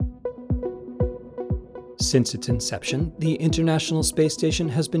Since its inception, the International Space Station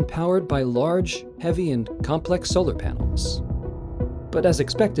has been powered by large, heavy, and complex solar panels. But as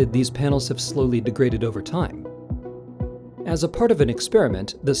expected, these panels have slowly degraded over time. As a part of an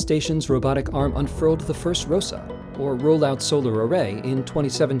experiment, the station's robotic arm unfurled the first ROSA, or Rollout Solar Array, in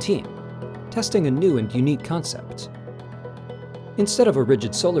 2017, testing a new and unique concept. Instead of a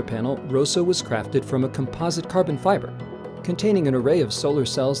rigid solar panel, ROSA was crafted from a composite carbon fiber, containing an array of solar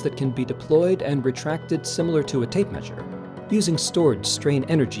cells that can be deployed and retracted similar to a tape measure, using stored strain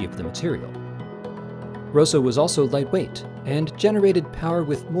energy of the material. ROSA was also lightweight and generated power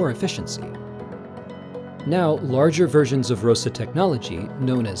with more efficiency. Now, larger versions of ROSA technology,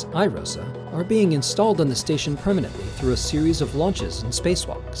 known as iROSA, are being installed on the station permanently through a series of launches and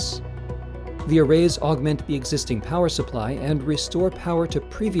spacewalks. The arrays augment the existing power supply and restore power to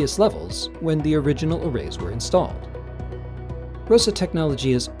previous levels when the original arrays were installed. ROSA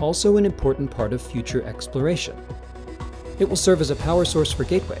technology is also an important part of future exploration. It will serve as a power source for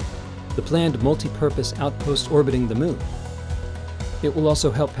Gateway, the planned multi-purpose outpost orbiting the Moon. It will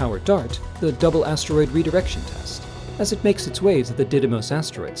also help power DART, the double asteroid redirection test, as it makes its way to the Didymos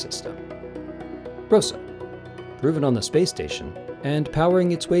asteroid system. ROSA, proven on the space station, and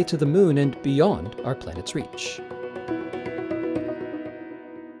powering its way to the Moon and beyond our planet's reach.